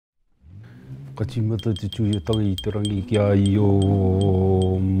ka timata te tui e tangi I te rangi ki a I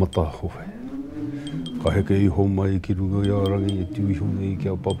o matahoe. Ka heke I ho mai ki runga I a rangi e tui hune I ki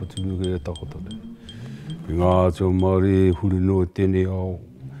a papatunu e takotane. I ngā te o Māori e huri no tēnei ao.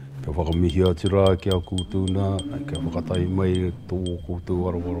 Kia whakamihi ati rā ki a koutou nā, kia whakatai mai e tō koutou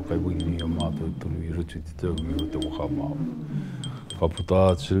arawara kai wingiri a mātou tonu I rutu te tau I o te wakamao. Ka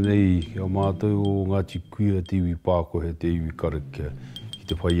puta atu nei ki a mātou o Ngati Kuia te iwi pākohe te iwi karakia I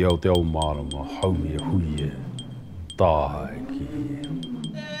te whai au te au mārama, haumi e hui e, tāhai ki e.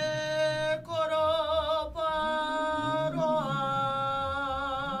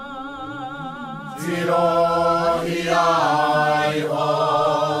 Tirohi ai o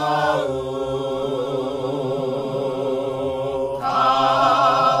au,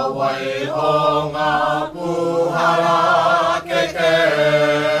 ka wai o ngā puhara keke.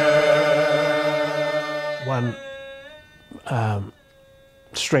 One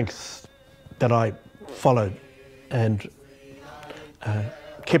strength that I followed and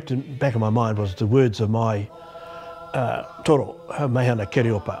kept in the back of my mind was the words of my toro, Mehana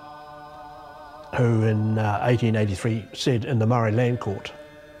Keriopa, who in 1883 said in the Murray Land Court,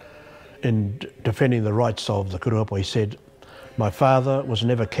 in defending the rights of the Kuruapa, he said, "My father was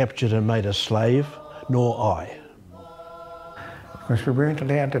never captured and made a slave, nor I." Because we weren't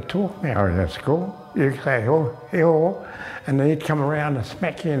allowed to talk Maori at school. You'd say, "Oh, heo," and then he'd come around and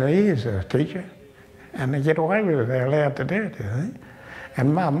smack you in the ears, the teacher, and they get away with it. They're allowed to do it, you know.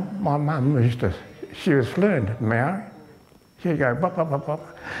 And my mum she was fluent in Maori. She'd go, bop, bop, bop,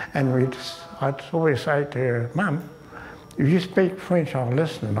 bop. And I'd always say to her, "Mum, if you speak French, I'll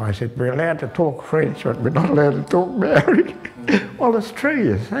listen." And I said, "We're allowed to talk French, but we're not allowed to talk Maori." Well, it's true,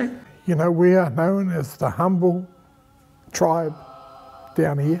 you see. You know, we are known as the humble tribe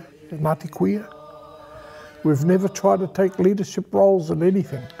down here, Ngati Kuia. We've never tried to take leadership roles in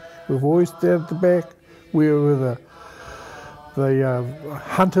anything. We've always stayed at the back. We were the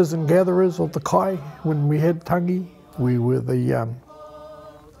hunters and gatherers of the kai when we had tangi. We were the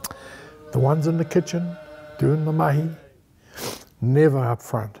ones in the kitchen, doing the mahi, never up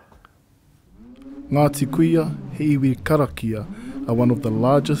front. Ngati Kuia, he iwi karakia, are one of the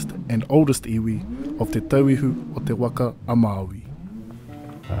largest and oldest iwi of te tauihu o te waka a Māui.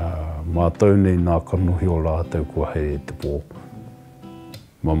 Mātou nei nā kanohi o rātou kua hei te pō.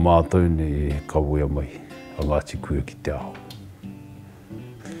 Ma mātou nei e kawea mai a Ngati Kuia ki te ao.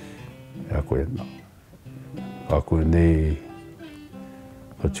 Ea koe nā. Ka koe nei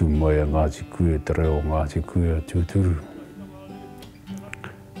ka tū mai a Ngati Kuia, te reo Ngati Kuia tūturu.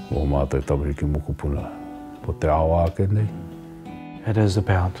 O mātou tawiri ki mokupuna po te ao ake nei. It is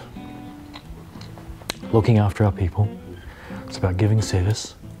about looking after our people. It's about giving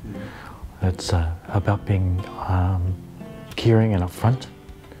service. It's about being caring and upfront.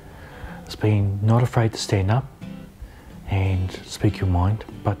 It's being not afraid to stand up and speak your mind,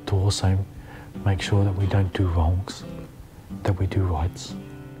 but to also make sure that we don't do wrongs, that we do rights.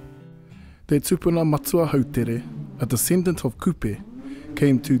 Te tupuna Matua Hautere, a descendant of Kupe,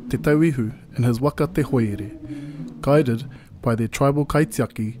 came to Te Tauihu in his waka te hoere, guided by their tribal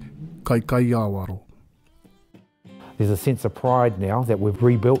kaitiaki, Kai Awaro. There's a sense of pride now that we've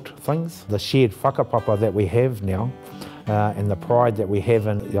rebuilt things, the shared whakapapa that we have now, and the pride that we have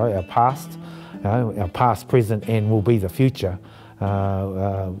in our past, our past, present, and will be the future.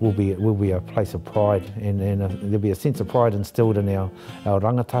 Will be a place of pride, and there'll be a sense of pride instilled in our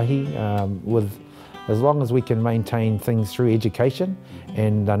rangatahi, with as long as we can maintain things through education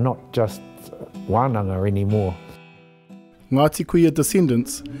and not just wānanga anymore. Ngati Kuia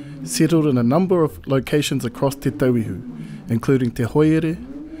descendants settled in a number of locations across Te Tauihu, including Te Hoere,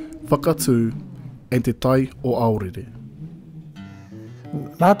 Whakatū, and Te Tai o Aorere.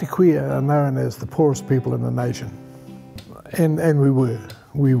 Ngati Kuia are known as the poorest people in the nation, and we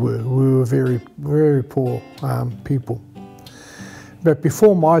were very, very poor people. But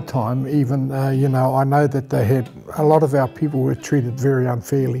before my time, even, you know, I know that they had, a lot of our people were treated very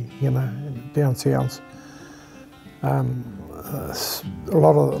unfairly, you know, down south. A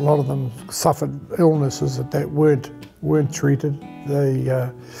lot of them suffered illnesses that weren't treated.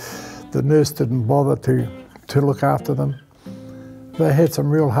 The nurse didn't bother to look after them. They had some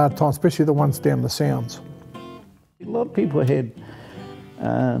real hard times, especially the ones down the sounds. A lot of people had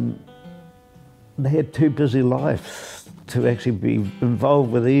they had too busy lives to actually be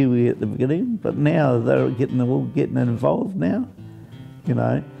involved with iwi at the beginning, but now they're all getting involved now, you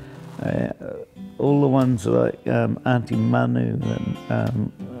know. All the ones like Auntie Manu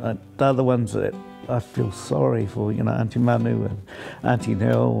and they're the ones that I feel sorry for, you know, Auntie Manu and Auntie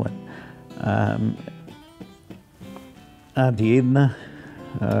Nell and Auntie Edna.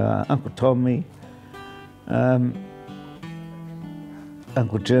 Uncle Tommy,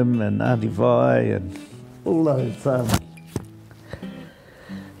 Uncle Jim and Auntie Vi and all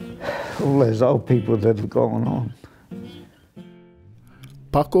those old people that have gone on.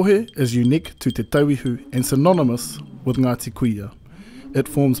 Pakohe is unique to Te Tauihu and synonymous with Ngati Kuia. It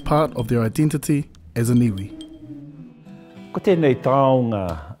forms part of their identity as an iwi. Ko tēnei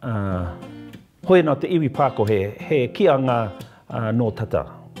taonga, hoi nā te iwi Pakohe, he kianga no tata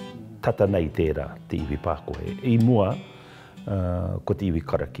nei tērā te iwi Pakohe. I mua, ko te iwi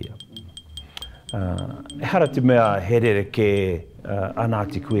karakia. E hara te mea he rere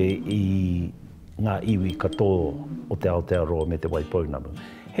anāti koe i ngā iwi katoa o te Aotearoa me te Waipounamu.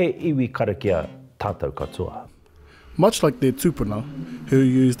 He iwi karakia tātou katoa. Much like their tupuna, who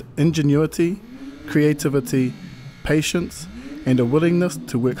used ingenuity, creativity, patience, and a willingness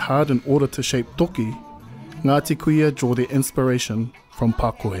to work hard in order to shape toki, Ngati Kuia draw their inspiration from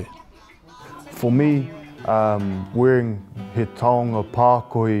Pakohe. For me, wearing he taonga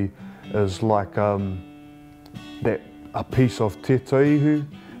Pakohe is like that a piece of te tauihu.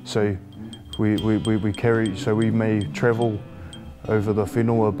 So we carry, so we may travel over the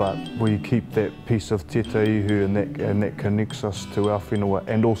whenua, but we keep that piece of te tauihu, and that connects us to our whenua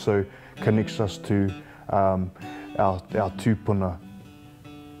and also connects us to our tūpuna.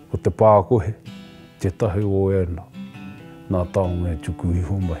 O te Pakohe, te tahu o ena, nā taonga e tuku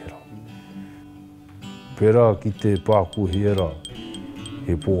iho mahera. Pērā ki te Pakohe era,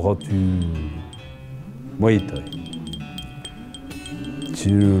 he pōhatu maitai.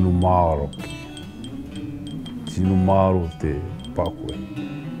 Tinu no māroke. Tinu māro te Pakohe.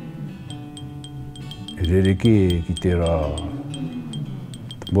 E rereke ki te rā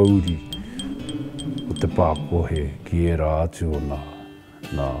mauri o te Pakohe ki e rā atu o nā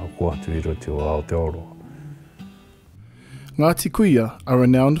koatu ira te o Aotearoa. Ngati Kuia are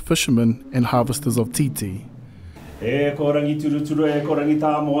renowned fishermen and harvesters of titi. E ko rangi turuturu e ko rangi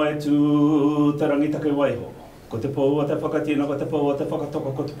tāmo e tu te rangi take waiho. Ko te pou o te whakatina, ko te pou o te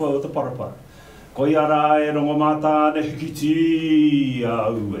whakatoka, ko te pou o te parapara. Ko ia rā e rongo mātā ne hikiti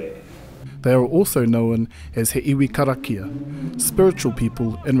a ue. They are also known as he iwi karakia, spiritual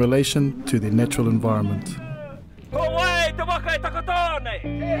people in relation to their natural environment. Ko wai te waka e takatone!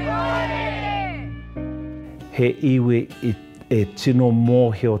 He iwi e tino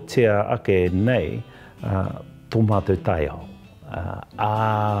mōhiotea ake nei, tō mātou taiao.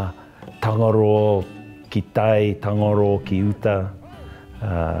 Tangaro ki tai, tangaro ki uta,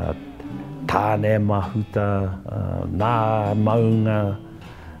 tāne mahuta, nā maunga,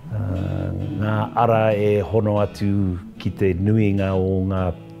 ngā ara e hono atu ki te nuinga o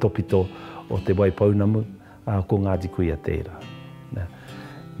ngā topito o te Waipounamu, ko Ngati Kuia tērā.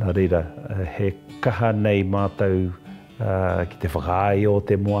 Nā reira, he kaha nei mātou ki te whakaai o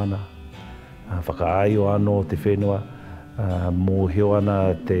te moana, whakaai o anō te whenua, mōhio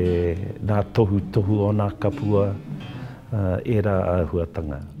ana nā tohu o nā kapua, era a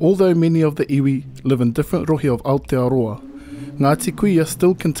huatanga. Although many of the iwi live in different rohe of Aotearoa, Ngati Kuia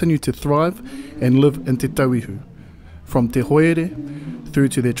still continue to thrive and live in te tauihu, from te hoere through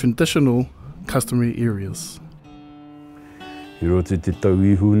to their traditional customary areas. I roto te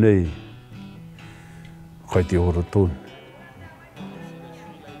tauihu nei, kai te horo tonu.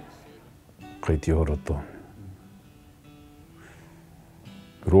 Kai te horo tonu.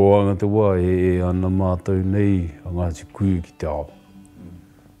 Roanga te wā e ana mātou nei a Ngati Kuia ki te ao.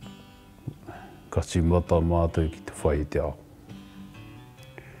 Kasi mata mātou ki te whai te ao.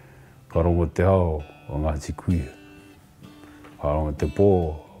 Ka rongo te ao a Ngati Kuia. Ka rongo te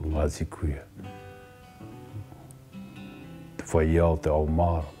pō a Ngati Kuia. Te whai ao te ao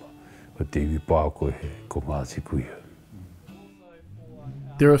mārama o te iwi Pakohe ko Ngati Kuia.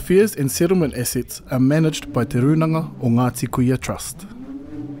 Their affairs and settlement assets are managed by Te Runanga o Ngati Kuia Trust.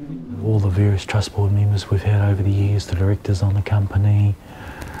 All the various trust board members we've had over the years, the directors on the company,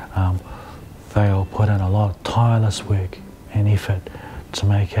 they all put in a lot of tireless work and effort to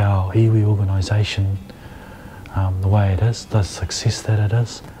make our iwi organisation the way it is, the success that it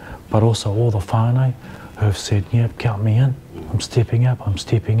is, but also all the whānau who have said, yep, count me in, I'm stepping up, I'm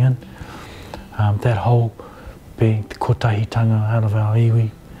stepping in. That whole being the kotahitanga out of our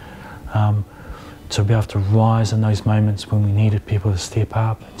iwi, to be able to rise in those moments when we needed people to step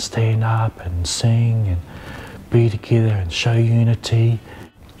up and stand up and sing and be together and show unity,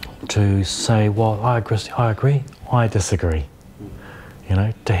 to say, well, I agree, I disagree. You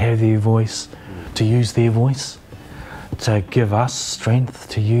know, to have their voice, to use their voice, to give us strength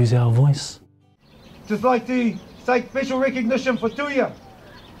to use our voice. Just like to take special recognition for Tuia.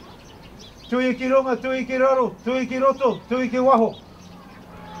 Tuia ki ronga, tui ki raro, tui ki roto, tui ki waho.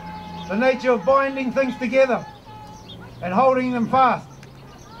 the nature of binding things together and holding them fast.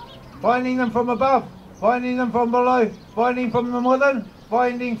 Binding them from above, binding them from below, binding from them within,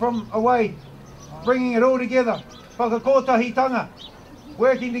 binding from away. Bringing it all together. Whakakotahitanga.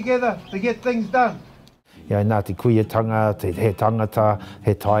 Working together to get things done. Ngati Kuia tanga, he tangata,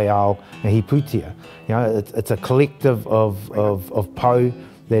 he taiao, and he putia. It's a collective of po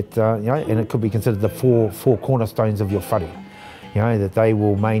that, and it could be considered the four cornerstones of your whare. That they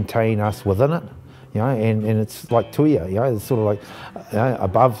will maintain us within it. And it's like tuia, it's sort of like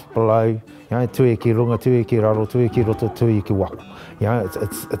above, below, tuia ki runga, tuia ki raro, tuia ki roto, tuia ki wako.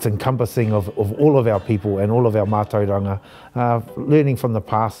 It's encompassing of all of our people and all of our mātauranga, learning from the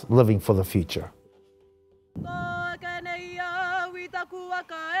past, living for the future.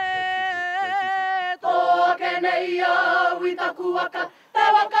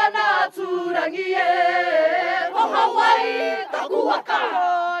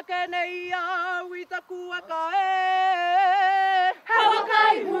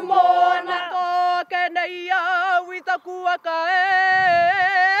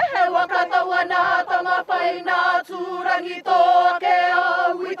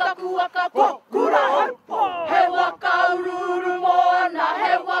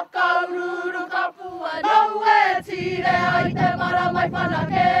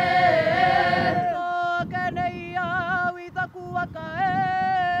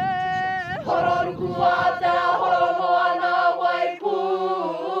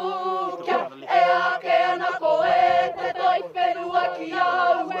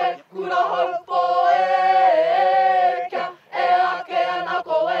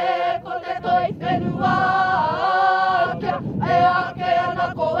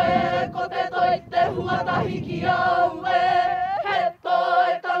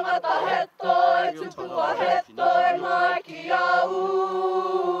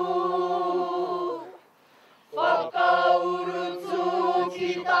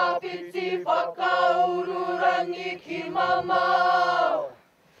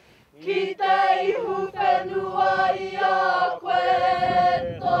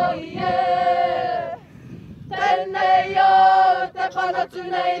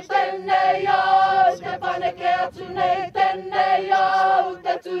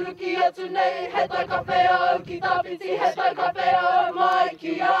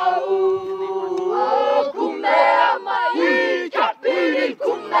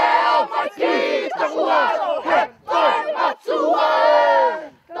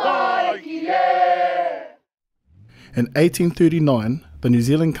 In 1839, the New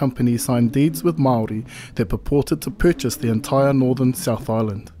Zealand Company signed deeds with Māori that purported to purchase the entire northern South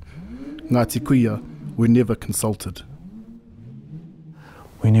Island. Ngati Kuia were never consulted.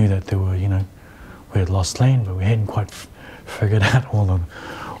 We knew that there were, we had lost land, but we hadn't quite figured out all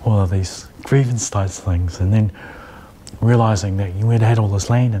of these grievance types of things. And then realising that we'd had all this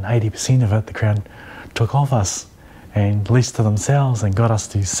land and 80% of it the Crown took off us and leased to themselves and got us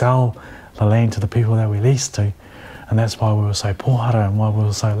to sell the land to the people that we leased to. And that's why we were so pohara and why we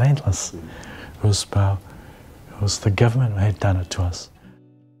were so landless. It was the government that had done it to us.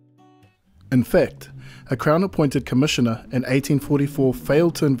 In fact, a Crown-appointed commissioner in 1844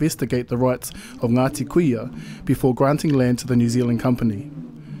 failed to investigate the rights of Ngati Kuia before granting land to the New Zealand Company.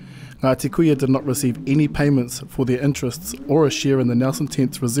 Ngati Kuia did not receive any payments for their interests or a share in the Nelson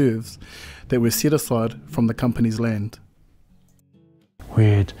Tents reserves that were set aside from the company's land. We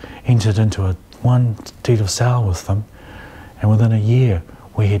had entered into one deed of sale with them, and within a year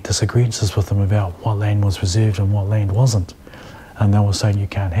we had disagreements with them about what land was reserved and what land wasn't. And they were saying, you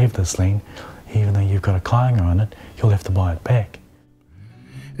can't have this land, even though you've got a clanger on it, you'll have to buy it back.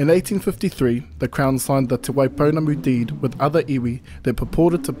 In 1853, the Crown signed the Te Waipounamu deed with other iwi that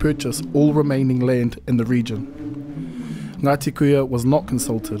purported to purchase all remaining land in the region. Ngati Kuia was not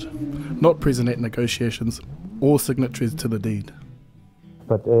consulted, not present at negotiations, or signatories to the deed.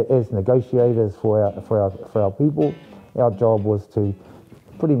 But as negotiators for our people, our job was to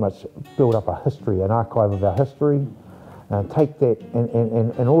pretty much build up a history, an archive of our history, take that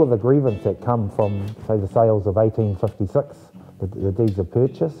and all of the grievance that come from, say, the sales of 1856, the deeds of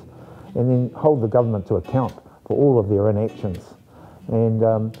purchase, and then hold the government to account for all of their inactions. And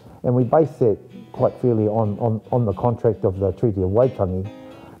we base that quite fairly on the contract of the Treaty of Waitangi,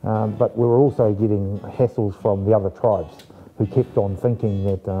 but we were also getting hassles from the other tribes who kept on thinking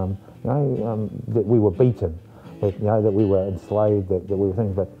that that we were beaten, that that we were enslaved, that we were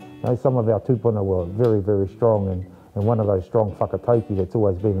things. But some of our tupuna were very, very strong, and one of those strong whakatauki that's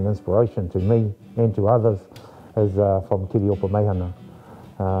always been an inspiration to me and to others is from Kiriopa Meihana.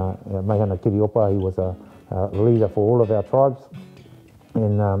 Meihana Kiriopa, he was a leader for all of our tribes,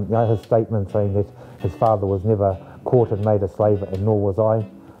 And his statement saying that his father was never caught and made a slave, and nor was I,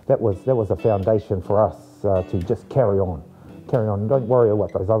 that was a foundation for us to just carry on. Carry on. Don't worry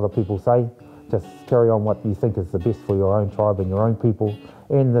what those other people say. Just carry on what you think is the best for your own tribe and your own people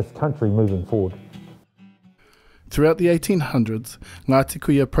and this country moving forward. Throughout the 1800s, Ngati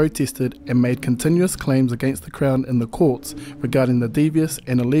Kuia protested and made continuous claims against the Crown in the courts regarding the devious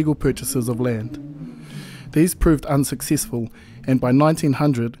and illegal purchases of land. These proved unsuccessful, and by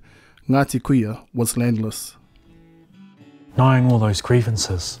 1900, Ngati Kuia was landless. Knowing all those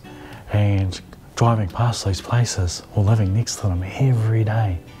grievances and driving past those places or living next to them every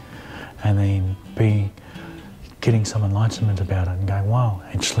day, and then getting some enlightenment about it and going, wow,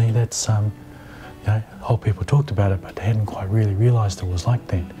 actually that's, whole people talked about it, but they hadn't quite really realised it was like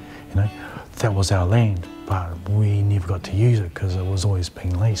that. That was our land, but we never got to use it because it was always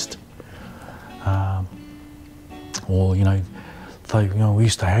being leased. Or, we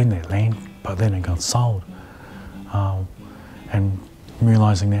used to own that land, but then it got sold. And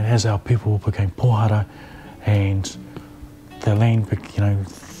realising that as our people became pōhara and the land,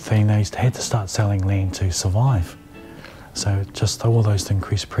 they had to start selling land to survive. So just all those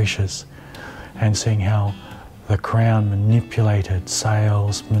increased pressures, and seeing how the Crown manipulated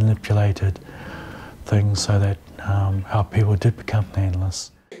sales, manipulated things so that our people did become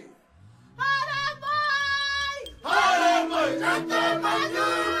landless.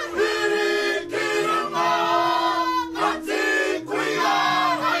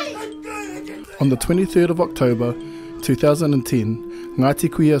 On the 23rd of October 2010, Ngati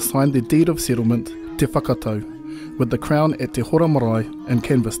Kuia signed the deed of settlement, Te Whakatau, with the Crown at Te Hora Marae in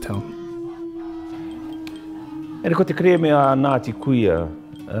Canvastown. Ere ko te krea mea Ngati Kuia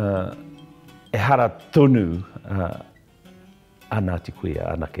e hara tonu a Ngati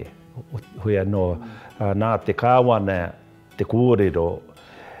Kuia anake. Hoi anō, nā te kāwana, te kōrero,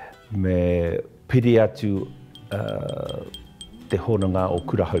 me piri atu te honanga o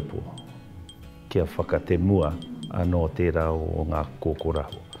kurahaupo, kia whakate mua anō tērā o ngā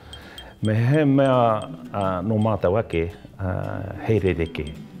kōkoraho. Me he mea no mātau ake, hei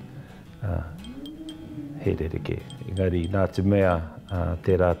rereke. Hei rereke. Engari, nā te mea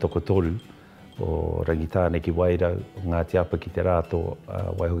tērā tokotoru o rangitāne ki wairau, Ngāti Apa ki te rāto,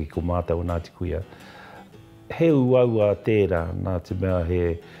 waihoki ko mātau o Ngati Kuia. He uaua tērā, nā te mea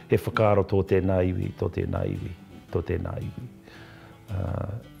he whakaro tō tēnā iwi, tō tēnā iwi, tō tēnā iwi.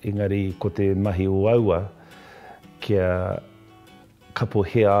 Engari, ko te mahi uaua, kia kapo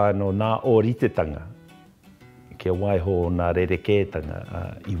hea anō nā ōritetanga, kia waiho nā rerekētanga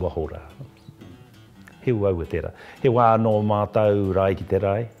i wahora. He uaua tērā. He wā anō mātau rai ki te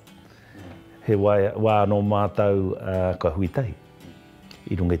rai, he wā anō mātau ka huitahi,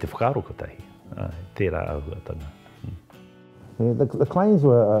 i runga i te whakaro ko tahi. Tērā ahuatanga. Yeah, the claims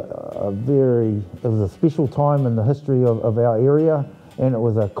were it was a special time in the history of our area, and it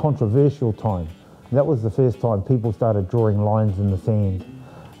was a controversial time. That was the first time people started drawing lines in the sand.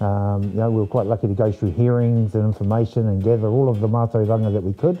 We were quite lucky to go through hearings and information and gather all of the mātauranga that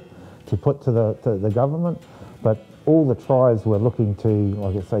we could to put to the government, but all the tribes were looking to,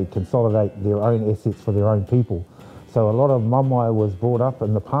 like I say, consolidate their own assets for their own people. So a lot of mamae was brought up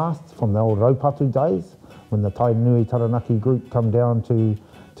in the past from the old Raupatu days, when the Tainui Taranaki group come down to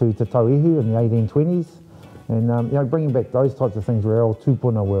Te Tauihu in the 1820s. And bringing back those types of things where our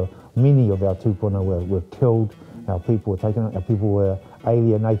tūpuna many of our tūpuna were killed, our people were taken, our people were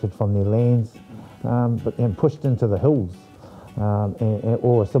alienated from their lands and pushed into the hills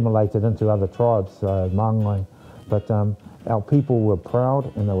or assimilated into other tribes, Māngai. But our people were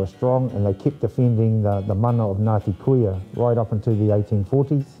proud and they were strong and they kept defending the mana of Ngati Kuia right up into the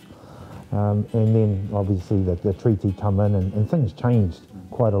 1840s. And then obviously the treaty come in and things changed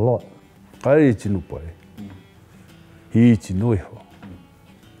quite a lot. Kai tinu pai, hi ti noi ho.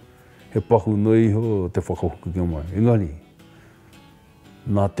 He paku noi ho te whakahuku ki mai. Engari,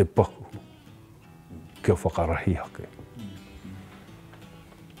 nā te paku kia whakarahi hake.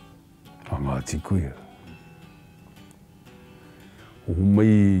 A Ngati Kuia. O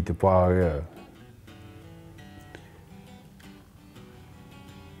mai te pārea,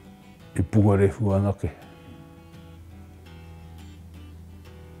 e pungarefu anake.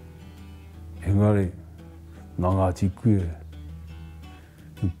 Engari, nā Ngati Kuia,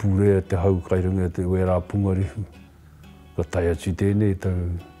 e pūrea te hau kairunga te wera pungarefu. Ka tai atu tēnei tau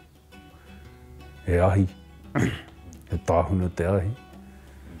e ahi, e tāhuna te ahi.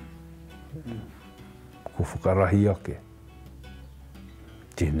 Ko whakarahi ake.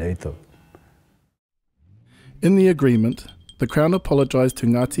 Tēnei tau. In the agreement, The Crown apologised to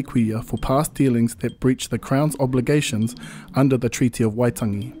Ngati Kuia for past dealings that breached the Crown's obligations under the Treaty of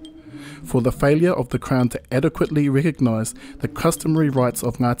Waitangi, for the failure of the Crown to adequately recognise the customary rights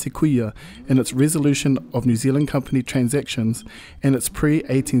of Ngati Kuia in its resolution of New Zealand company transactions and its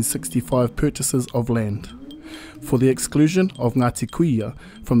pre-1865 purchases of land, for the exclusion of Ngati Kuia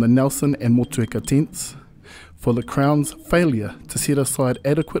from the Nelson and Motueka tents, for the Crown's failure to set aside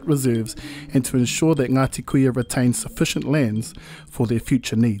adequate reserves and to ensure that Ngati Kuia retains sufficient lands for their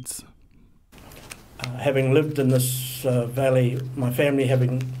future needs. Having lived in this valley, my family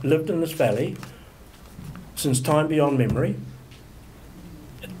having lived in this valley since time beyond memory,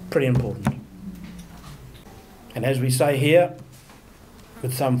 pretty important. And as we say here,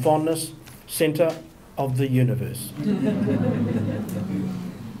 with some fondness, centre of the universe.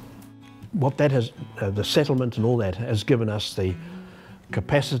 What that has, the settlement and all that has given us the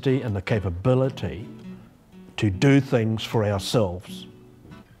capacity and the capability to do things for ourselves.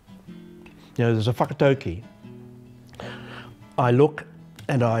 You know, there's a whakatauki. I look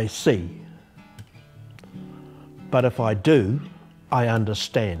and I see, but if I do, I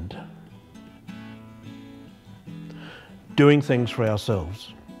understand. Doing things for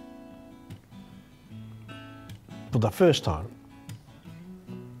ourselves for the first time,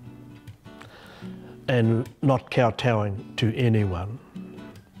 and not kowtowing to anyone.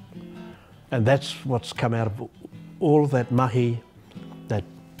 And that's what's come out of all of that mahi, that,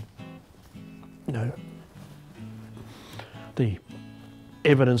 you know, the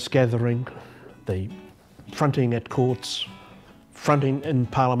evidence gathering, the fronting at courts, fronting in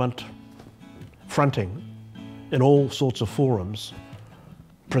Parliament, fronting in all sorts of forums,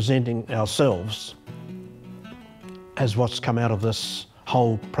 presenting ourselves as what's come out of this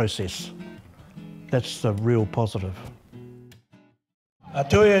whole process. That's the real positive. A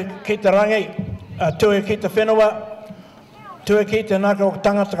tue ki te rangi, a tue ki te whenua, tue ki te naka o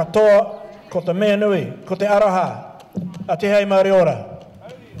tangata katoa, ko te mea nui, ko te araha, a te hei mauri ora.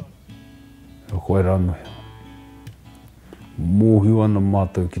 O koe rano. Mōhiu ana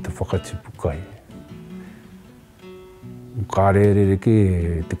mātou ki te whakatipu kai. Ka rere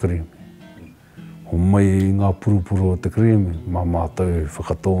ke te kreme. Ho mai i ngā purupuru o te kreme, mā mātou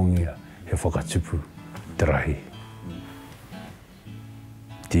whakatongia he whakatipu te rahi.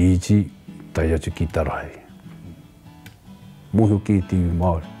 Te iti, tai atu ki te rahi. Mōhiu ki te iwi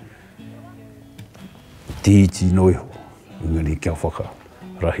Māori. Te iti noiho, ngani kia whaka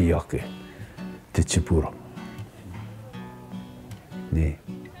rahi ake, te tipura. Ne.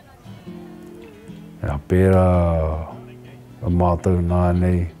 Nā pēra a mātou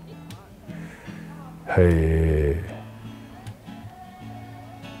nānei, he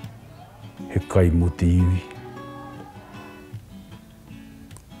kai muti iwi.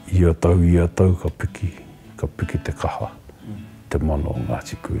 Ia tau ka piki te kaha, te mana o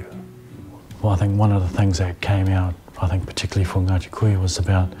Ngati Kuia. Well, I think one of the things that came out, I think particularly for Ngati Kuia, was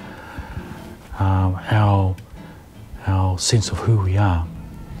about our sense of who we are,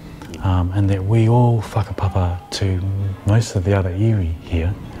 and that we all whakapapa to most of the other iwi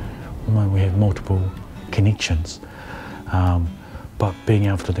here. We have multiple connections, but being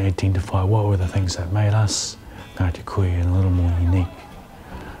able to identify what were the things that made us Ngati Kuia and a little more unique.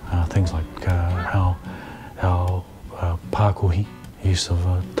 Things like our pākohi, use of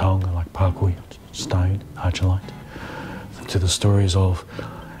taonga like pākohi, stone, argillite, to the stories of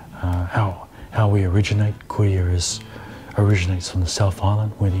how we originate. Kuia originates from the South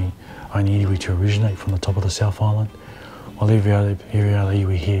Island. We're the only iwi to originate from the top of the South Island. While every other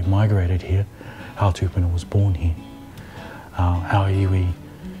iwi here migrated here, our tupuna was born here. Our iwi,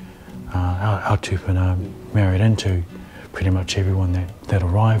 our tupuna married into pretty much everyone that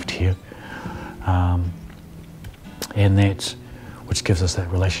arrived here, and that's which gives us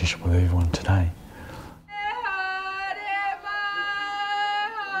that relationship with everyone today.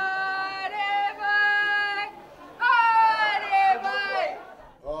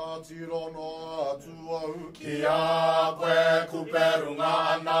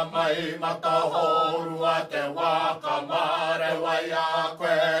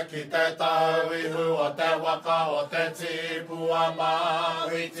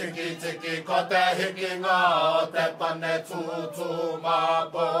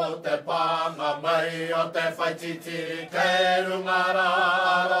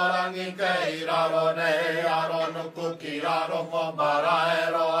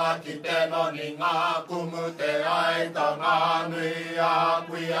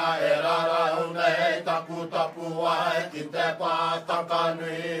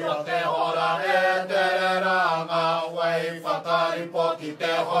 po ki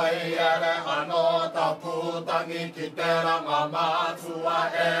te hoi ere ano ta putangi ki te ranga mātua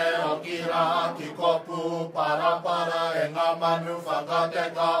e o ki rā ki kopu para e ngā manu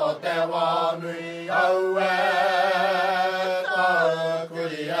whakateka o te wānui au e tau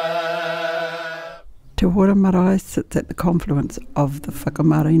Kuia. Te Hora Marae sits at the confluence of the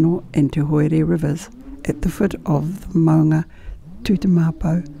Whakamarino and Te Hoere rivers at the foot of the Maunga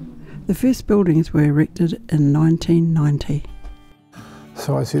Tutamapo. The first buildings were erected in 1990.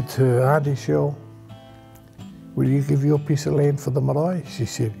 So I said to Auntie Cheryl, will you give your piece of land for the marae? She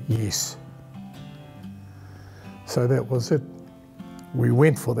said, yes. So that was it. We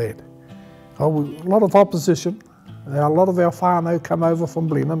went for that. A lot of opposition. A lot of our whānau come over from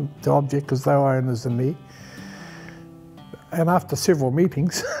Blenheim to object because they were owners in there. And after several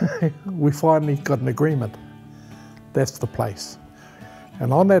meetings, we finally got an agreement. That's the place.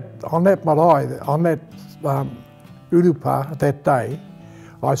 And on that marae, on that urupa that day,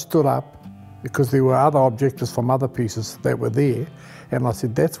 I stood up because there were other objectors from other pieces that were there, and I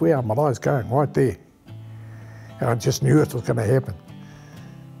said, that's where our marae is going, right there. And I just knew it was going to happen.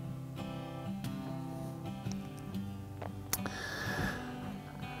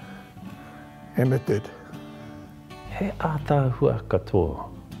 And it did. He ātāhua katoa.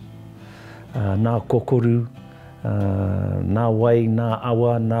 Nā kokoru, nā wai, nā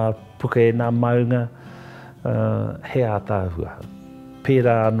awa, nā puke, nā maunga, he ātāhua.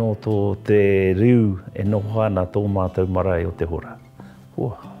 Pērā anō tō te riu e noho ana tō mātou marae o te hora.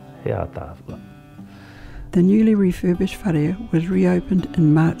 Hoa, he ātāhua. The newly refurbished whare was reopened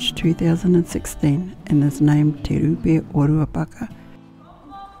in March 2016 and is named Te Rupe o Ruapaka.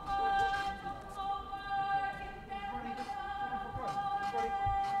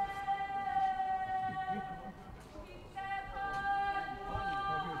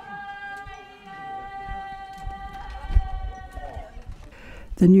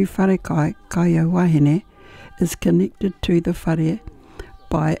 The new wharekai, Kaia Wahine, is connected to the whare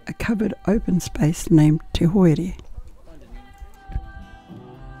by a covered open space named Te Hoere.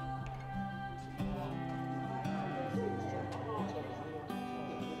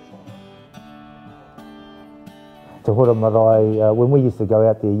 Te Hora Marae, when we used to go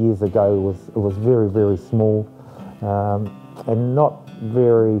out there years ago, it was very, very small and not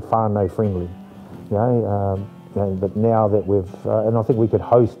very whānau friendly. But now that we've, and I think we could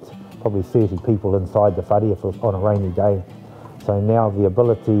host probably 30 people inside the whare on a rainy day. So now the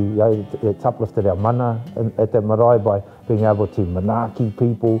ability, it's uplifted our mana at the marae by being able to manaaki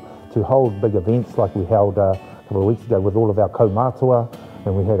people, to hold big events like we held a couple of weeks ago with all of our kaumātua,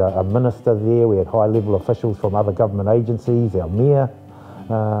 and we had a minister there, we had high level officials from other government agencies, our mayor.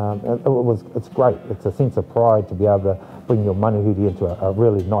 It's great, it's a sense of pride to be able to bring your manahuri into a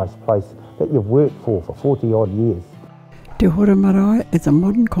really nice place that you've worked for 40 odd years. Te Hora Marae is a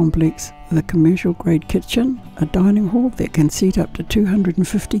modern complex with a commercial grade kitchen, a dining hall that can seat up to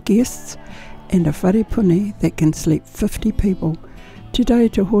 250 guests, and a whare puni that can sleep 50 people. Today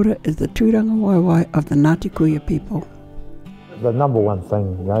Te Hora is the tūranga waiwai of the Ngati Kuia people. The number one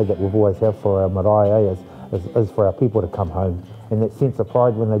thing that we've always had for our marae is for our people to come home, and that sense of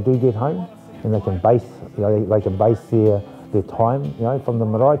pride when they do get home, and they can base they can base their time from the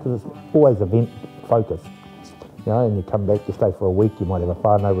marae, because it's always event focused. And you come back, you stay for a week, you might have a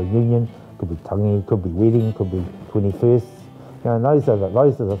whānau reunion, could be tangi, could be wedding, could be 21st. And those are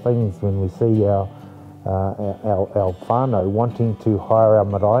the things when we see our whānau wanting to hire our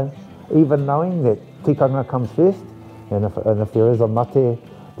marae, even knowing that tikanga comes first, and if there is a mate,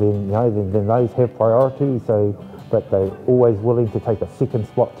 then then those have priority. So, but they're always willing to take a second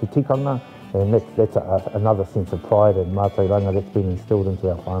spot to tikanga, and that's another sense of pride and mātauranga that's been instilled into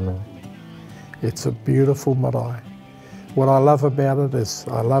our whānau. It's a beautiful marae. What I love about it is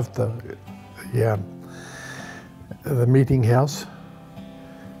I love the meeting house,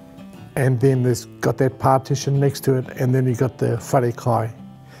 and then there's got that partition next to it, and then you got the wharekai,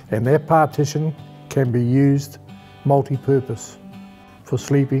 and that partition can be used multi-purpose for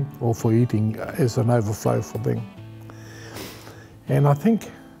sleeping or for eating as an overflow for them. And I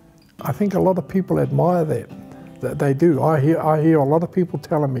think a lot of people admire that they do. I hear a lot of people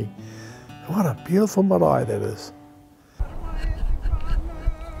telling me, what a beautiful marae that is.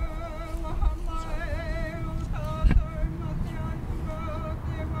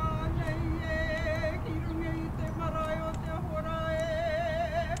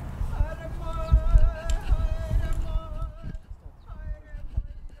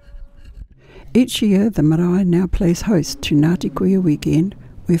 Each year, the marae now plays host to Ngati Kuia Weekend,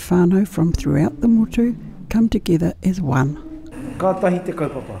 where whānau from throughout the motu come together as one. Ka tahi te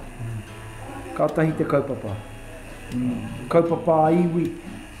kaupapa. Ka tahi te kaupapa. Kaupapa iwi,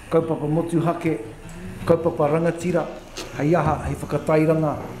 kaupapa motuhake, kaupapa rangatira, hei aha, hei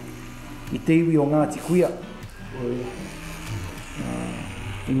whakatairanga i te iwi o Ngati Kuia.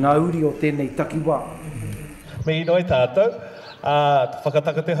 I ngā uri o tēnei takiwā. Me inoi tātou,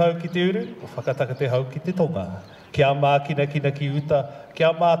 whakataka te hau ki te uru, whakataka te hau ki te tonga. Kia mā kina ki uta,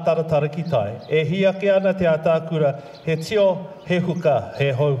 kia mā taratara ki tai. E hiake ana te atākura, he tio, he huka,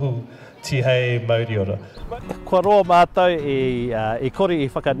 he hauhu, ti hei mauri ora. Kua roa mātou i kore i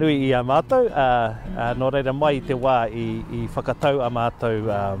whakanui i a mātou, nō reira mai i te wā i whakatau a mātou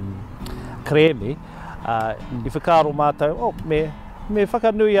kreme, i whakaro mātou, me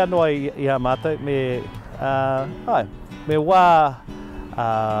whakanui anō i a mātou,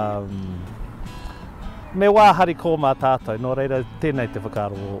 me wā hari ko mā tātou, nō reira tēnei te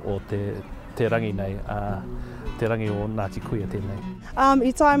whakaro o te rangi nei, te rangi o Ngati Kuia tēnei.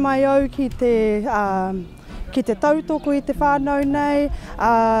 I tai mai au ki te tautoko i te whānau nei,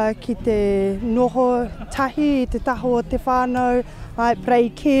 ki te noho tahi i te taho o te whānau, prei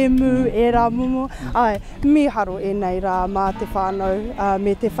kēmu, e rā mumu, mi haro e nei rā mā te whānau,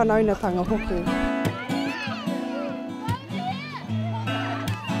 me te whanaunatanga hoki.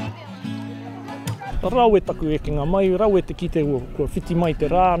 Rau e taku e ki ngā mai, rau e te kite kua whiti mai te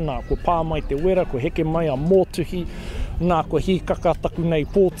rāna, kua pā mai te wera, kua heke mai a mōtuhi, nā kua hi kaka taku nei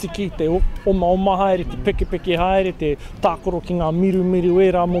pōtiki, te oma haere, te peke haere, te tākoro ki ngā miru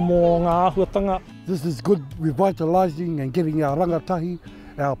e rā momo o ngā āhuatanga. This is good revitalising and getting our rangatahi,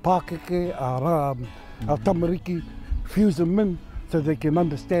 our pākeke, our tamariki, fuse them in so they can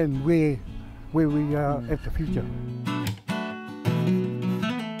understand where we are at the future.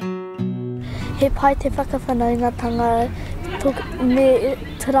 He pai te whakawhanaungatanga me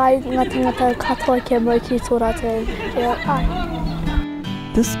tarai ngā tangata katoa kia mau ki tō rātou.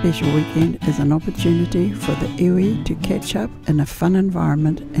 This special weekend is an opportunity for the iwi to catch up in a fun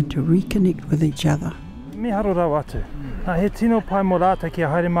environment and to reconnect with each other. Me haro rau atu. He tino pai mō rātou kia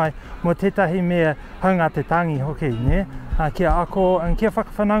haere mai mō tētahi mea haunga te tangi hoki, ne? Kia ako, kia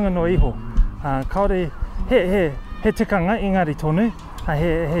whakawhanaunga no iho. Kaore, he tikanga engari tonu.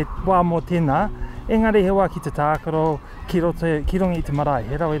 He wā mō tēnā, engari he wā ki te tākaro, ki rongi i te marae,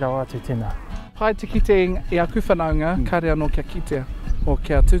 he rau atu tēnā. Pai te kite i a kuwhanaunga, kare anō kia kitea, o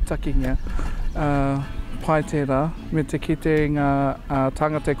kia tūtakinga, pai tērā, me te kite ngā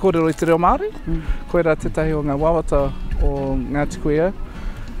tangata kōrero i te reo Māori, koera tētahi o ngā wawata o Ngati Kuia,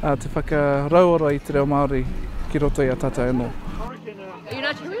 te whakarauora i te reo Māori ki roto i a tata anō. Are you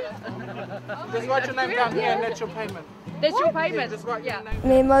natural? Just write your name down here, natural payment. Natural payment? Yeah.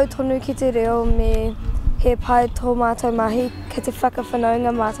 Me mau tonu ki te reo, me he pai tō mātou mahi, ke te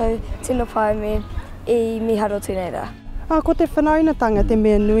whakawhanaunga mātou tino pai me I miharo tūnei rā. Ko te whanaunatanga te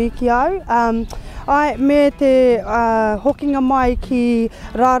mea nui ki au. Me te hokinga mai ki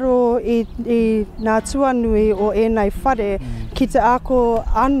raro I ngā tuanui o ēnei whare, ki te ako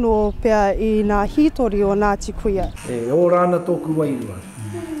anō pia I ngā hitori o Ngati Kuia. E o rāna tōku wairua,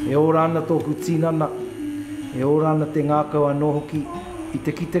 e o rāna tōku tīnana, e o rāna te ngākau anō hoki I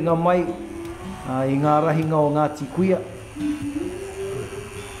te kitenga mai, I ngā rahinga o Ngati Kuia.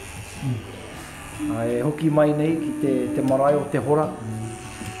 E hoki mai nei ki te marae o te hora,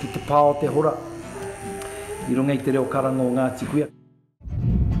 ki te pā o te hora, I runga I te reo karanga o Ngati Kuia.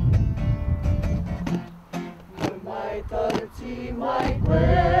 Mai tauti mai koe,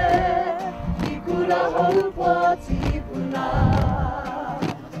 I kura hau pō tīpuna.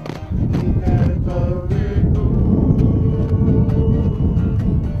 I te tau riku,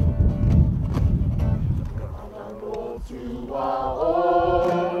 anano tua o,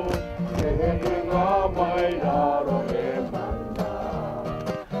 te henga mai raro e mana.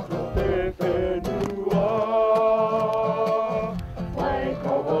 No te whenua, mai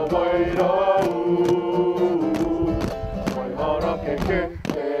kawa wai rau.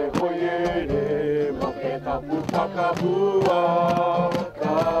 Whakapua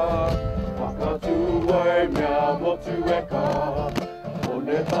ka whakatū ai mea motu eka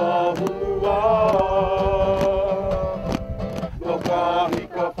One tahua No ka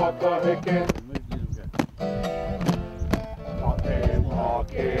hika whakaheke Ma te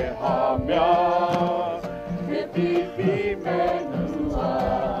Pākehā mea Me pipi me nua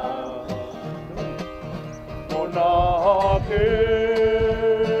Ona hake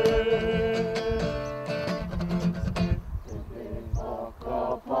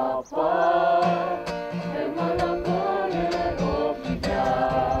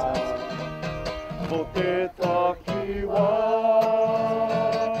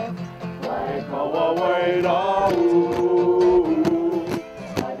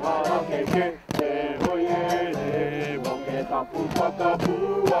Te hoiere Tapu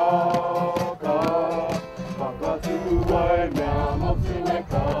whakapuaka, whakatuku ai mea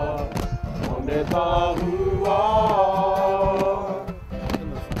motuneka, one tahua.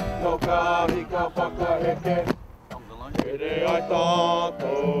 No ka hika whakaheke, ere ai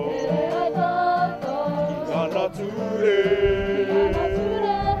tātou, ki ngana ture,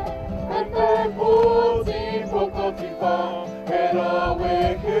 e te pōti pokotipa, e rā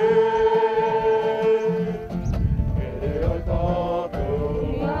weke. Ere ai tātou,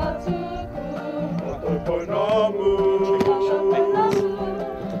 tātou pounamu,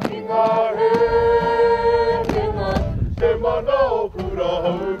 ki ngā he, te mana o kura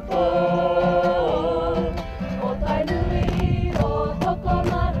haupa. O tai nui o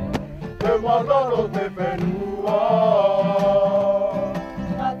tokomaru, te mana no te whenua.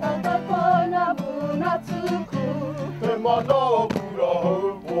 Ngā tātou pōna puna tuku, te mana o kura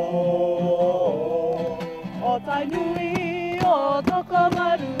haupa. O tai nui o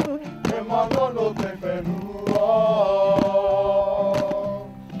tokomaru, te mana no te whenua.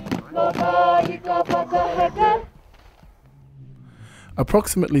 No ka hika whakaheke.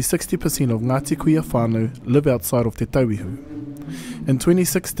 Approximately 60% of Ngati Kuia whānau live outside of Te Tauihu. In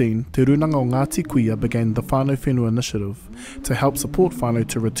 2016, Te Runanga o Ngati Kuia began the Whānau Whenua initiative to help support whānau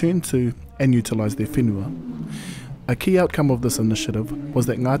to return to and utilise their whenua. A key outcome of this initiative was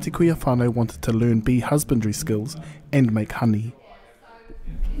that Ngati Kuia whānau wanted to learn bee husbandry skills and make honey.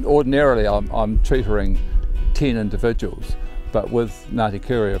 Ordinarily I'm tutoring 10 individuals, but with Ngati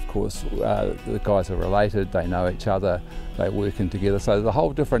Kuia, of course, the guys are related, they know each other, they're working together, so there's a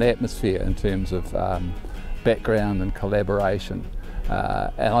whole different atmosphere in terms of background and collaboration.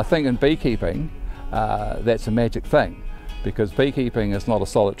 And I think in beekeeping, that's a magic thing, because beekeeping is not a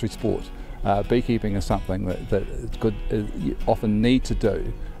solitary sport. Beekeeping is something that you often need to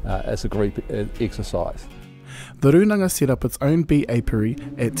do as a group exercise. The Runanga set up its own bee apiary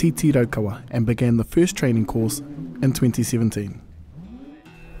at Titiraukawa and began the first training course in 2017.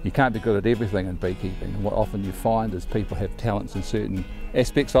 You can't be good at everything in beekeeping, and what often you find is people have talents in certain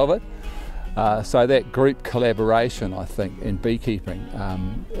aspects of it. So that group collaboration, I think, in beekeeping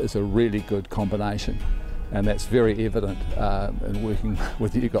is a really good combination, and that's very evident in working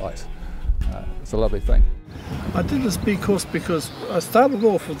with you guys. It's a lovely thing. I did this bee course because I started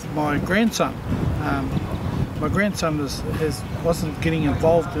off with my grandson. My grandson wasn't getting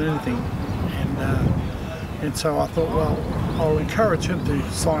involved in anything, and so I thought, well, I'll encourage him to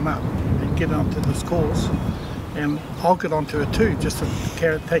sign up and get onto this course, and I'll get onto it too, just to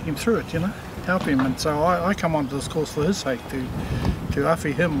take him through it, you know, help him. And so I come onto this course for his sake, to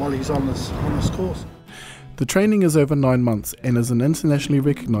awhi him while he's on this course. The training is over 9 months and is an internationally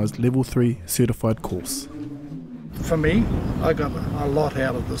recognised Level 3 certified course. For me, I got a lot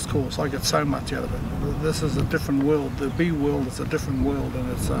out of this course. I got so much out of it. This is a different world. The bee world is a different world, and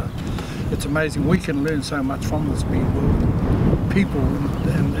it's amazing. We can learn so much from this bee world. People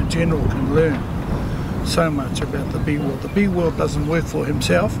in general can learn so much about the bee world. The bee world doesn't work for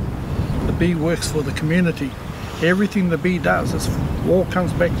himself. The bee works for the community. Everything the bee does all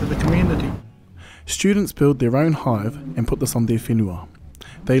comes back to the community. Students build their own hive and put this on their whenua.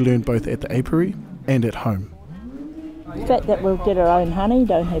 They learn both at the apiary and at home. The fact that we'll get our own honey,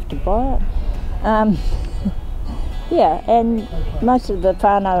 don't have to buy it. Yeah, and most of the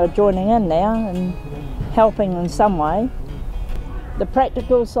whānau are joining in now and helping in some way. The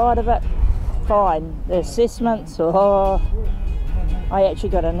practical side of it, fine. The assessments, I actually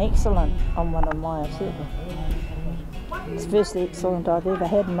got an excellent on one of my assessments. It's the first excellent I've ever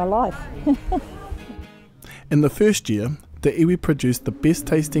had in my life. In the first year, the iwi produced the best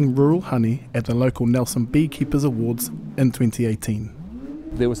tasting rural honey at the local Nelson Beekeepers Awards in 2018.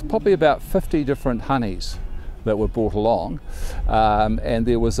 There was probably about 50 different honeys that were brought along, and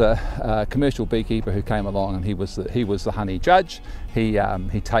there was a commercial beekeeper who came along, and he was the honey judge. He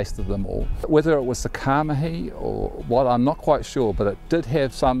tasted them all. Whether it was the kamahi or what, I'm not quite sure, but it did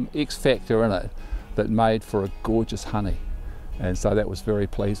have some X factor in it that made for a gorgeous honey, and so that was very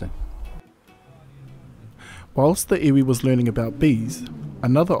pleasing. Whilst the iwi was learning about bees,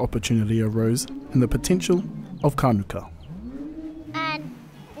 another opportunity arose in the potential of kānuka. And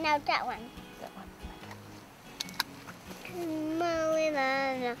now that one.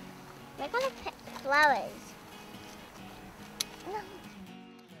 We're going to pick flowers.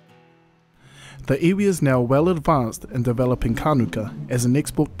 The iwi is now well advanced in developing kānuka as an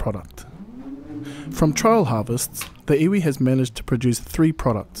export product. From trial harvests, the iwi has managed to produce 3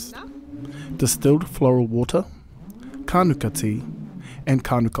 products: distilled floral water, kānuka tea, and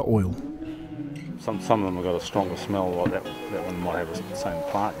kānuka oil. Some of them have got a stronger smell, like that one might have the same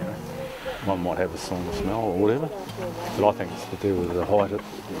plant, you know. one might have a stronger smell or whatever. But I think it's to do with the height of,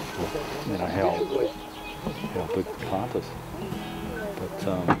 you know, how big the plant is.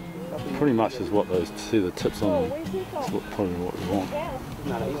 But pretty much is what those, see the tips on them, that's probably what we want.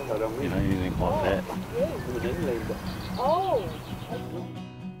 You know, anything like that.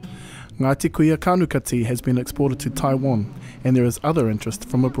 Ngati Kuia Kanuka tea has been exported to Taiwan, and there is other interest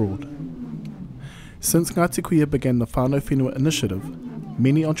from abroad. Since Ngati Kuia began the Whānau Whenua initiative,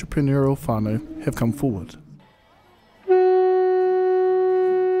 many entrepreneurial whānau have come forward.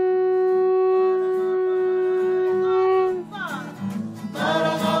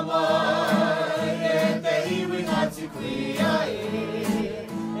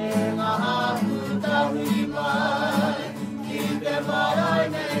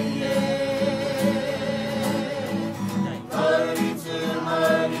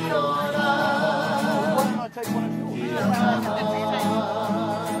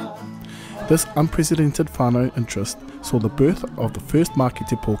 This unprecedented whānau interest saw the birth of the first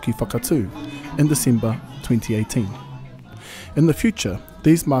Mākete Pōki Whakatū in December 2018. In the future,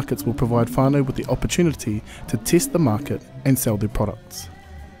 these markets will provide whānau with the opportunity to test the market and sell their products.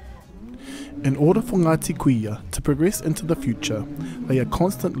 In order for Ngati Kuia to progress into the future, they are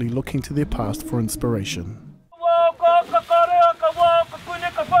constantly looking to their past for inspiration.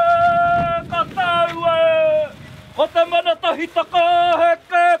 As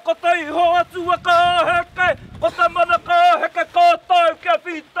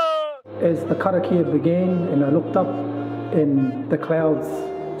the karakia began and I looked up and the clouds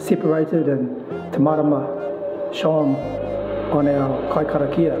separated and te marama shone on our kai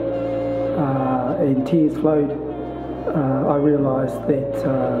karakia and tears flowed, I realised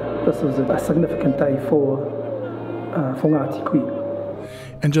that this was a significant day for Ngati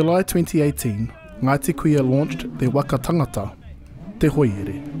Kuia. In July 2018, Ngati Kuia launched their waka tangata, Te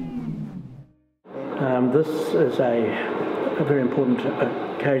Hoiere. This is a very important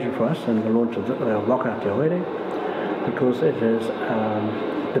occasion for us in the launch of the waka Te Hoiere, because it is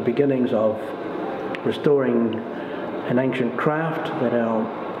the beginnings of restoring an ancient craft that our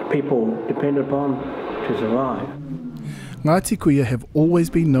people depend upon to survive. Ngati Kuia have always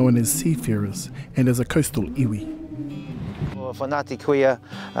been known as seafarers and as a coastal iwi. For Ngati Kuia,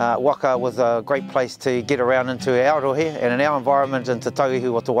 waka was a great place to get around into Aotearoa and in our environment in Te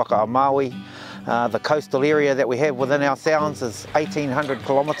Tauihu o Te Waka a Maui. The coastal area that we have within our sounds is 1,800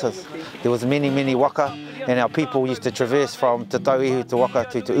 kilometres. There was many waka, and our people used to traverse from Te Tauihu to Waka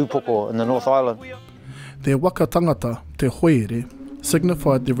to Te Upoko in the North Island. Their waka tangata, Te Hoiere,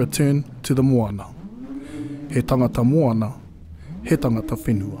 signified their return to the moana. He tangata moana, he tangata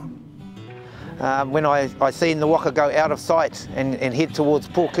whenua. When I seen the waka go out of sight and head towards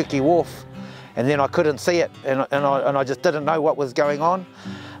Pōkiki Wharf, and then I couldn't see it, and I just didn't know what was going on.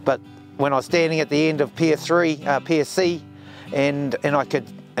 But when I was standing at the end of Pier 3, Pier C, and I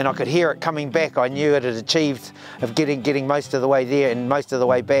could hear it coming back, I knew it had achieved of getting most of the way there and most of the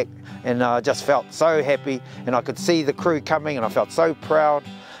way back, and I just felt so happy, and I could see the crew coming, and I felt so proud.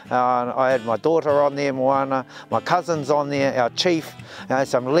 I had my daughter on there, Moana, my cousins on there, our chief,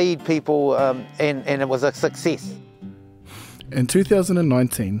 some lead people, and it was a success. In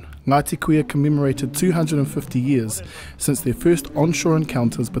 2019, Ngati Kuia commemorated 250 years since their first onshore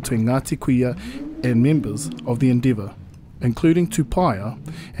encounters between Ngati Kuia and members of the Endeavour, including Tupaia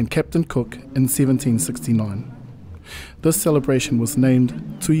and Captain Cook in 1769. This celebration was named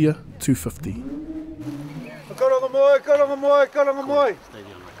Tuia 250.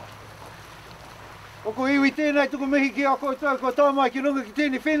 Oko iwi tēnei tuku mihi ki a koutou, ko tau mai ki runga ki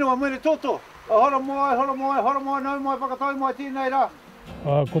tēnei whenua mere toto. Hora mai, nau mai, whakatau mai tēnei rā.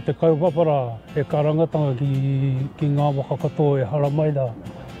 Ko te kaupapara e karangatanga ki ngā waka katoa e hara mai rā.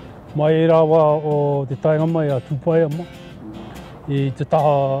 Mai e rāwa o te tainga mai a Tupaia ma, i te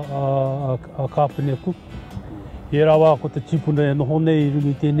taha a Kāpeneku. E rāwa ko te tipuna e noho nei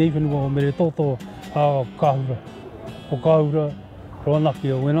rungi tēnei whenua o mere toto a Kāhura. O Kāhura, Ronaki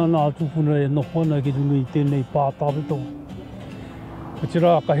o wena nā tūpuna e nohona ki rungi tēnei pātāpito. Ko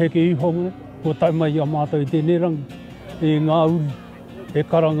tira ka heke ihonga, ko taimai a mātou i tēnei rangi, e ngā uri, e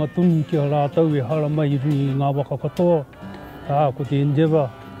karanga tunu ki a rātau e hara mai rungi ngā waka katoa, ko te Endeavour,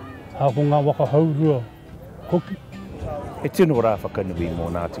 ko ngā waka haurua, hoki. E tino rā whakanui mō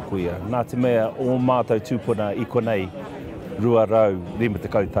Ngati Kuia. Nā te mea o mātou tūpuna i konei rua rau rima te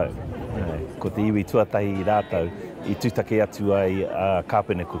kautau. Ko te iwi tuatahi i rātau, I tūtake atu ai a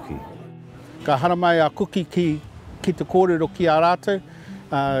Kāpeneku. Ka hara mai a kuki ki te kōrero ki a rātou,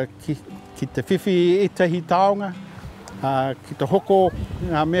 ki te whiwhi e tahi taonga, ki te hoko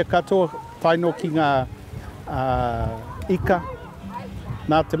ngā mea katoa, whaino ki ngā ika,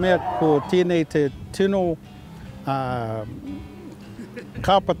 Nā te mea ko tēnei te tino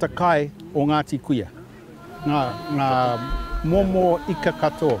kāpata kai o Ngati Kuia. Ngā momo ika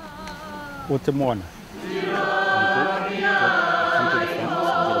katoa o te moana.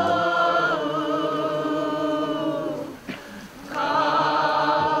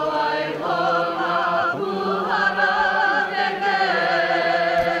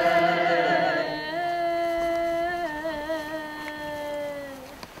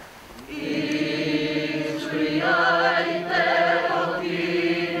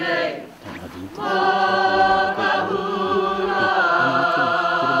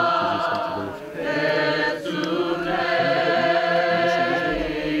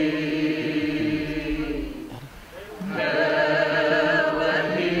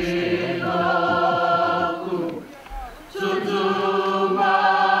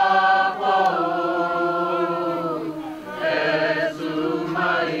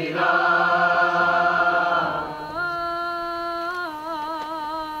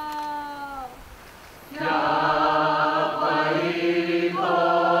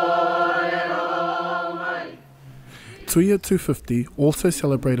 Kuia 250 also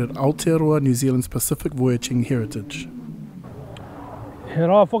celebrated Aotearoa New Zealand's Pacific voyaging heritage. He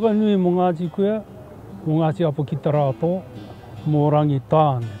rā whakanui mō Ngati Kuia, mō Ngati Apo ki te rātō, mō rangi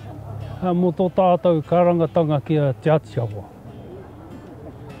tāne. Mō tō tātou karangatanga kia te atiawa.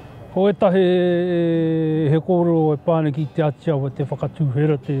 Ko etahi he kōrero e pāne ki te atiawa te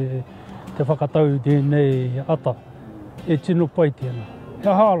whakatūhera te whakatau tēnei ata. E tino pai tēnā. He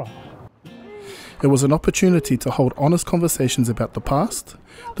hāra. It was an opportunity to hold honest conversations about the past,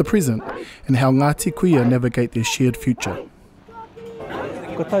 the present, and how Ngati Kuia navigate their shared future.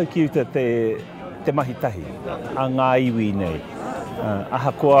 Ko tau ki uta te mahitahi, a ngā iwi nei.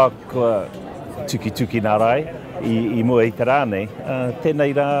 Ahakoa kua tuki nā rai, i mua i te rā nei,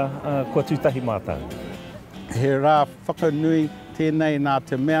 tēnei rā kua tūtahi mātau. He rā whakanui tēnei nā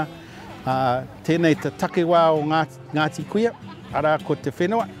te mea, tēnei te takiwā o Ngati Kuia, ara ko te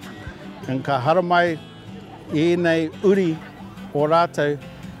whenua. Ka hara mai i nei uri o rātou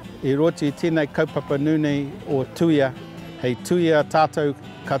i roti i tēnei kaupapa nunei o tuia, hei tuia tātou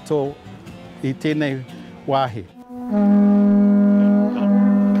katoa i tēnei wāhi.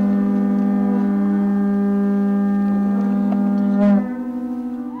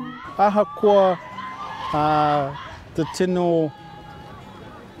 Ahakoa te tino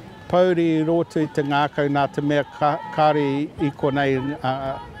pauri i roto i te ngākau nā te mea kāre i konei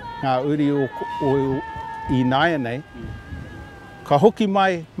ngā uri o i naia nei, ka hoki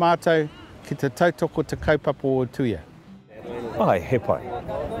mai mātou ki te tautoko te kaupapa o tuia. Ai, he pai.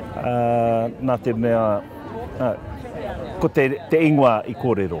 Nā te mea, ko te ingoa i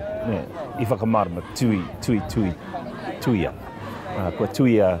kōrero, i whakamarama, tuia. Kua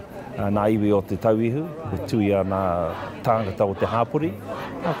tuia nā iwi o te tauihu, kua tuia nā tāngata o te hāpori,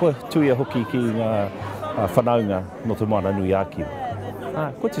 kua tuia hoki ki ngā whanaunga no te mana nui ākiwa.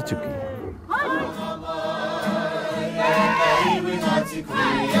 Ko te tuki.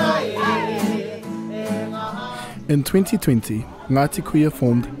 In 2020, Ngati Kuia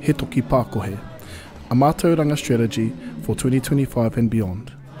formed He Toki Pākohe, a mātauranga strategy for 2025 and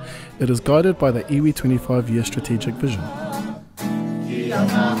beyond. It is guided by the iwi 25-year strategic vision.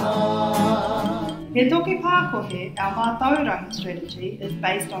 He Toki Pākohe, our mātauranga strategy, is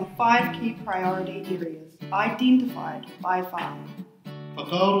based on 5 key priority areas identified by whānau.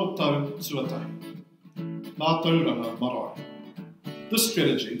 Whakaaro tau tuatahi. Mātauranga marae. This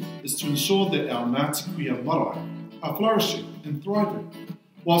strategy is to ensure that our Ngati Kuia marae are flourishing and thriving,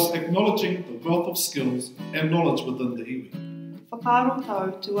 whilst acknowledging the wealth of skills and knowledge within the iwi. Whakaaro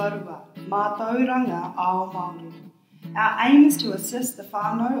tau tuarua. Mātauranga ao Māori. Our aim is to assist the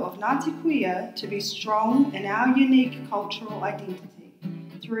whānau of Ngati Kuia to be strong in our unique cultural identity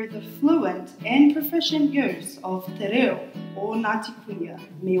through the fluent and proficient use of te reo o Ngati Kuia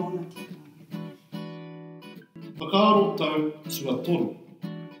me o Ngati Kuia. Whakaaro tau tuatoru,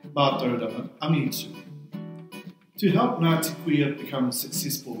 mātauranga angitu. To help Ngati Kuia become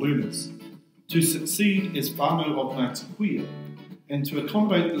successful learners, to succeed as whānau of Ngati Kuia, and to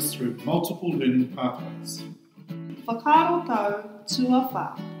accommodate this through multiple learning pathways. Whakaaro tau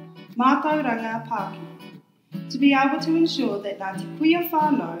tuawha, mātauranga Pāki. To be able to ensure that Ngati Kuia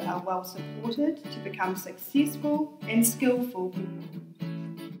whānau are well supported to become successful and skillful people.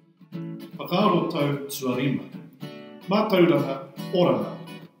 Whakaaro tau tuarima, mātauranga oranga.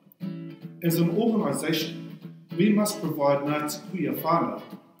 As an organisation, we must provide Ngati Kuia whānau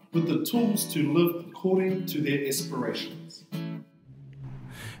with the tools to live according to their aspirations.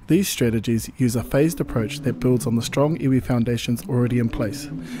 These strategies use a phased approach that builds on the strong iwi foundations already in place,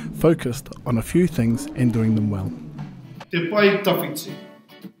 focused on a few things and doing them well. Te pai tawhiti.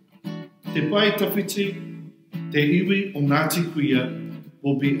 Te pai tawhiti, te iwi o Ngati Kuia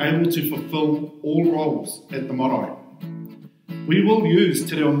will be able to fulfil all roles at the marae. We will use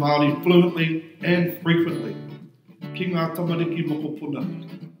Te Reo Māori fluently and frequently. Ki ngā tamariki mokopuna.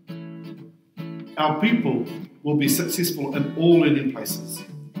 Our people will be successful in all learning places.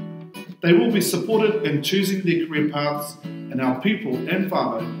 They will be supported in choosing their career paths, and our people and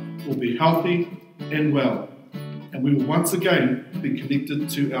whānau will be healthy and well, and we will once again be connected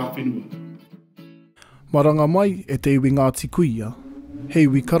to our whenua. Maranga mai e te iwi Ngati Kuia, hei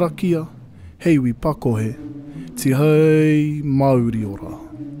wi karakia, hei wi pakohe, ti hei Māori ora.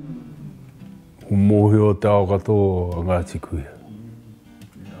 O mohi o te ao katoa Ngati Kuia.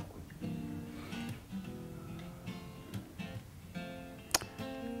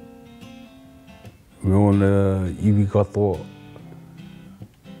 Me ona iwi katoa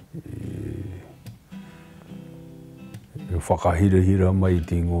e whakahirahira mai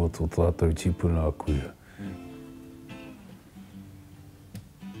te ngō tō tātou tipuna a Kuia.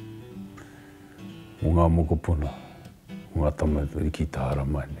 O ngā mokopuna, o ngā tamata i ki tāra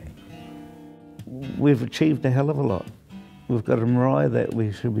mai nei. We've achieved a hell of a lot. We've got a marae that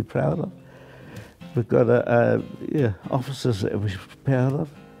we should be proud of. We've got officers that we should be proud of.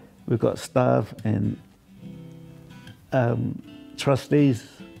 We've got staff and trustees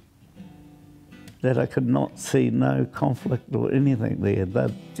that I could not see no conflict or anything there.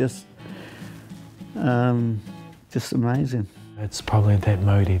 They're just amazing. It's probably that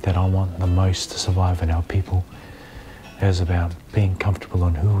Māori that I want the most to survive in our people. It's about being comfortable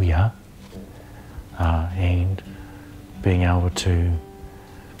in who we are and being able to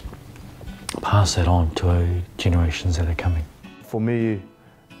pass that on to generations that are coming. For me,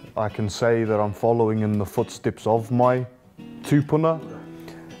 I can say that I'm following in the footsteps of my tūpuna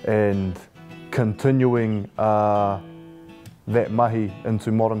and continuing that mahi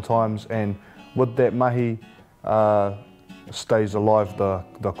into modern times, and with that mahi stays alive the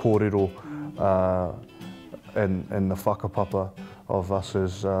kōrero and the whakapapa of us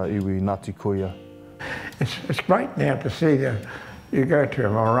as iwi Ngati Kuia. It's great now to see you go to a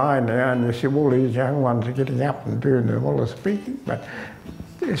marae now and you see all these young ones are getting up and doing all the speaking, but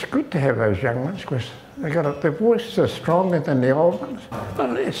it's good to have those young ones because their voices are stronger than the old ones.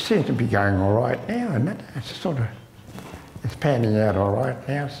 But it seems to be going all right now, and it's panning out all right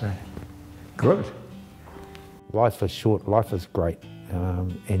now, so good. Life is short, life is great,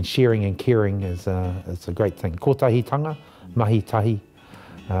 and sharing and caring is a great thing. Kotahitanga, mahi tahi,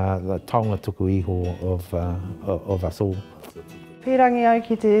 the taonga tuku iho of us all. Pērangi au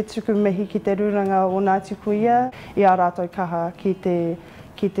ki te tuku mihi ki te ruranga o Ngati Kuia, i a rātou kaha ki te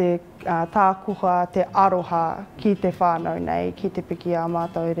tākuha, te aroha, ki te whānau nei, ki te piki a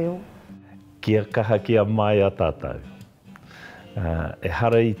mātou reo. Kia kaha kia mai a tātou. E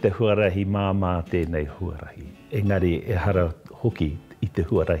hara i te huarahi māmā tēnei huarahi. Engari e hara hoki i te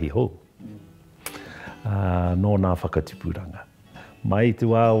huarahi hou. Nō nā whakatipuranga. Mai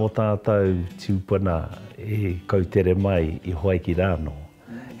tu ā o tātou tūpuna e kautere mai i hoai ki rāno.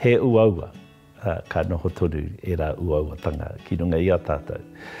 He uaua, ka noho tonu e rā uaua tanga ki runga i a tātou.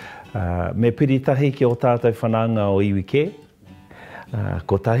 Me piritahi ki o tātou whananga o iwi ke,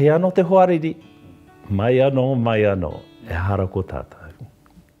 ko tahi anō te hoariri, mai anō, e hara ko tātou.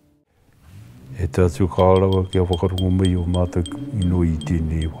 E tātou kārawa kia whakarongo mai o mātou ino i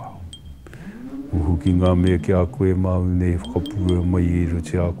tēnei wā. Uhu ki ngā mea ki a koe mau nei whakapua mai e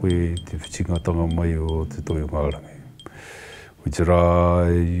ruti a koe te whitingatanga mai o te toi ngārangi. Ui te rā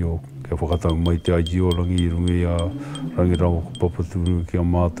e o kia whakatanga mai te aji o rangi i rungi a rangi rawa ko papaturu ki a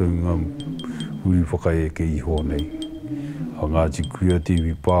mātou ngā uri whakae ke iho nei. A Ngati Kuia te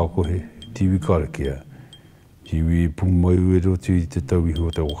iwi pākohe, te iwi karakia. Te iwi pumai ue rotu i te tauiho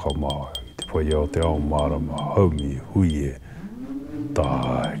te whakamā. I te whai ao te ao mārama, haumi, hui e,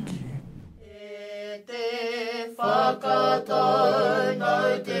 tāki. Whakatau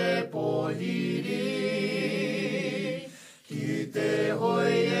nau te pohiri, ki te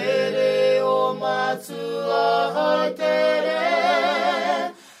hoi ere o matua haitere,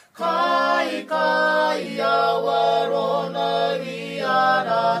 kai awarona i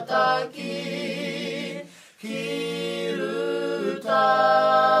arataki, ki ruta.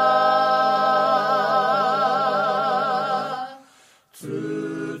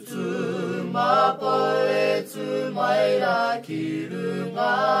 Ki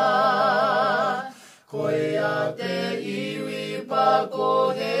runga, koe a te iwi pako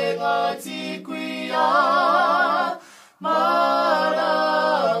he Ngati Kuia,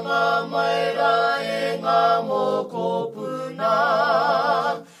 maranga ko puna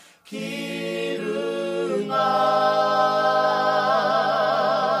ki runga.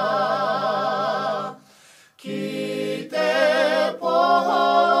 Ki te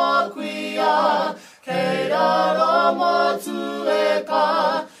pohoro kuia, kei raro motu e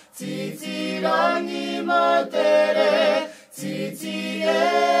ka, titirangi mo tere, titi e.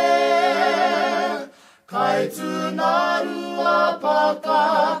 Kai tunaru a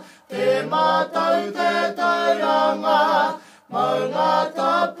paka, te matau te tauranga, maunga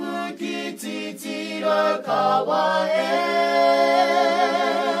tapu ki titiro kawa e.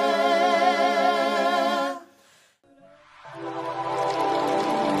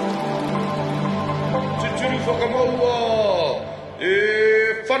 Titiri whakamaua, e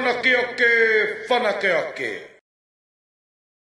whanake ake, whanake ake.